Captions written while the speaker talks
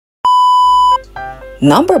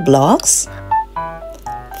Number blocks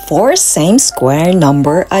for same square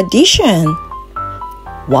number addition.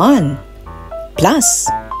 1 plus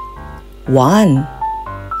 1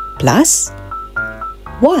 plus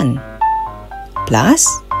 1 plus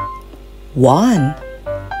 1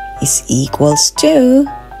 is equals to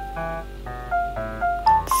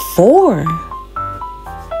 4.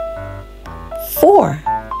 4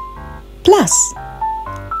 plus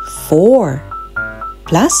 4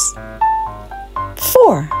 plus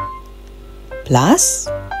 4 plus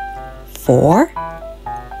 4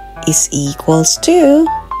 is equals to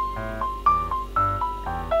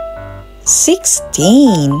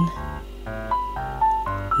 16.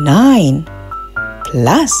 9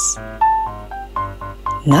 plus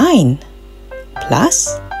 9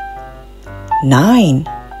 plus 9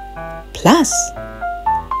 plus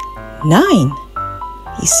 9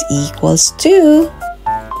 is equals to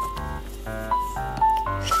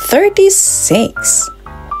 36.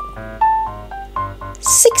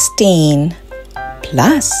 16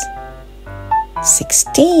 plus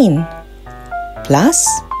 16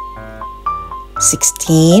 plus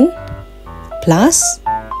 16 plus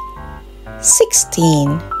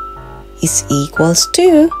 16 is equals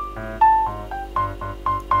to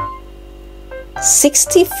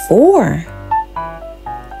 64.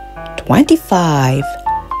 25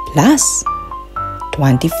 plus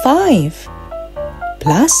 25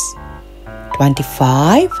 plus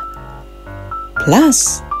 25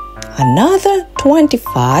 plus another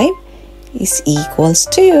 25 is equals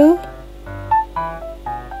to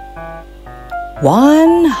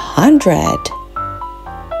 100.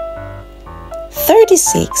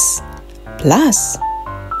 36 plus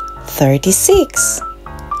 36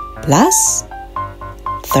 plus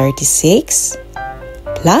 36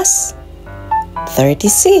 plus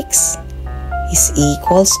 36 is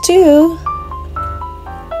equals to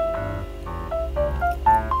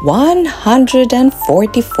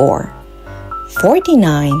 144.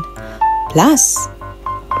 49 plus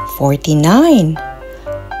 49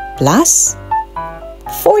 plus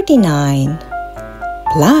 49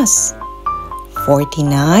 plus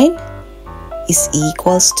 49 is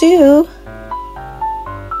equals to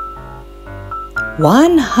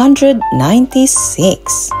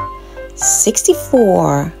 196.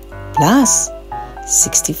 64 plus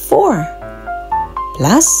 64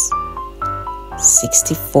 plus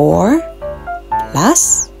 64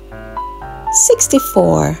 plus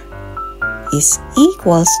 64 is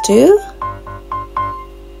equals to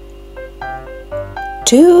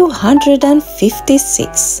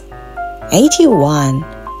 256. 81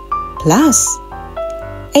 plus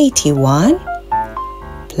 81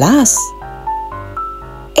 plus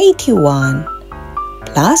 81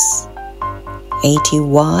 plus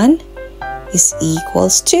 81 is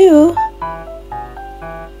equals to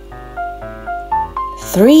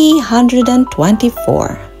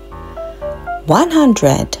 324.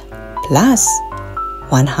 100 plus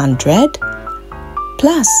 100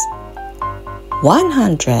 plus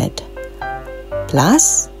 100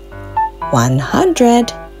 plus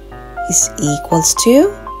 100 is equals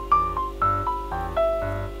to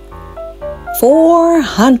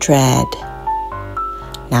 400.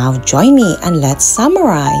 Now join me and let's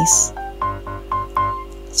summarize.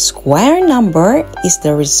 Square number is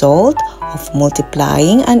the result of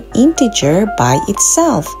multiplying an integer by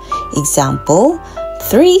itself. Example,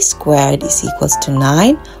 3 squared is equals to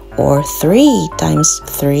 9, or 3 times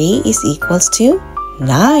 3 is equals to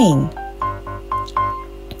 9.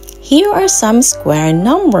 Here are some square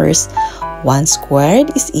numbers. 1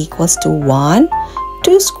 squared is equals to 1,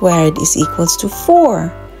 2 squared is equals to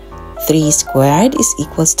 4, 3 squared is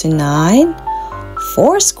equals to 9,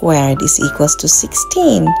 4 squared is equals to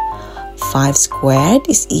 16, 5 squared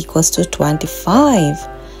is equals to 25,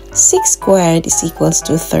 6 squared is equals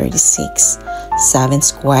to 36, 7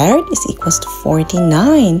 squared is equals to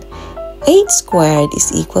 49, 8 squared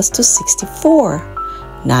is equals to 64,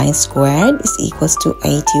 9 squared is equals to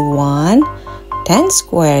 81, 10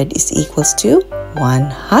 squared is equals to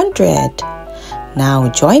 100. Now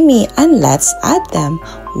join me and let's add them.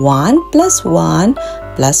 1 plus 1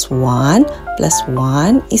 plus 1 plus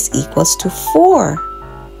 1 is equals to 4.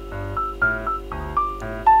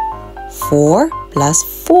 4 plus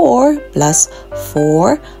 4 plus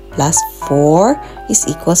 4 plus 4 is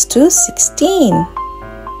equals to 16.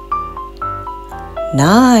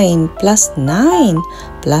 9 plus 9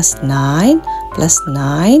 plus 9 plus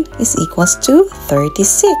 9 is equals to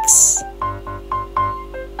 36.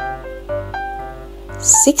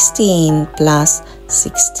 16 plus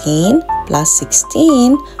 16 plus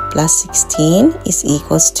 16 plus 16 is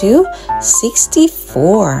equals to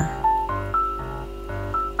 64.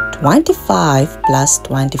 25 plus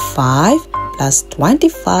 25 plus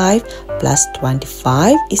 25 plus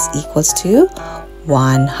 25 is equals to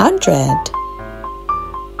 100.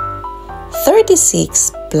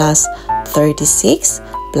 36 plus 36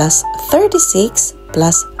 plus 36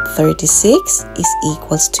 plus 36 is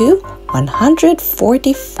equals to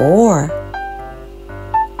 144.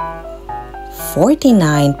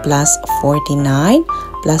 49 plus 49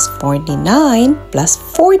 plus 49 plus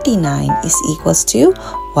 49 is equals to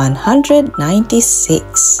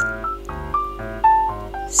 196.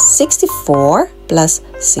 64 plus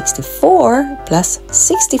 64 plus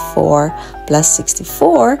 64 plus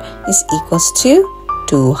 64 is equals to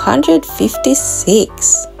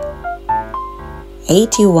 256.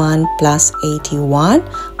 81 plus 81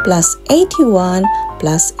 plus 81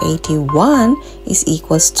 plus 81 is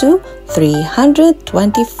equals to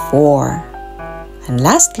 324. And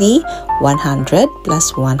lastly, 100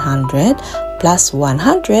 plus 100 plus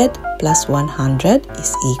 100 plus 100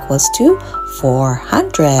 is equals to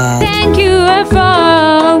 400. Thank you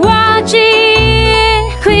for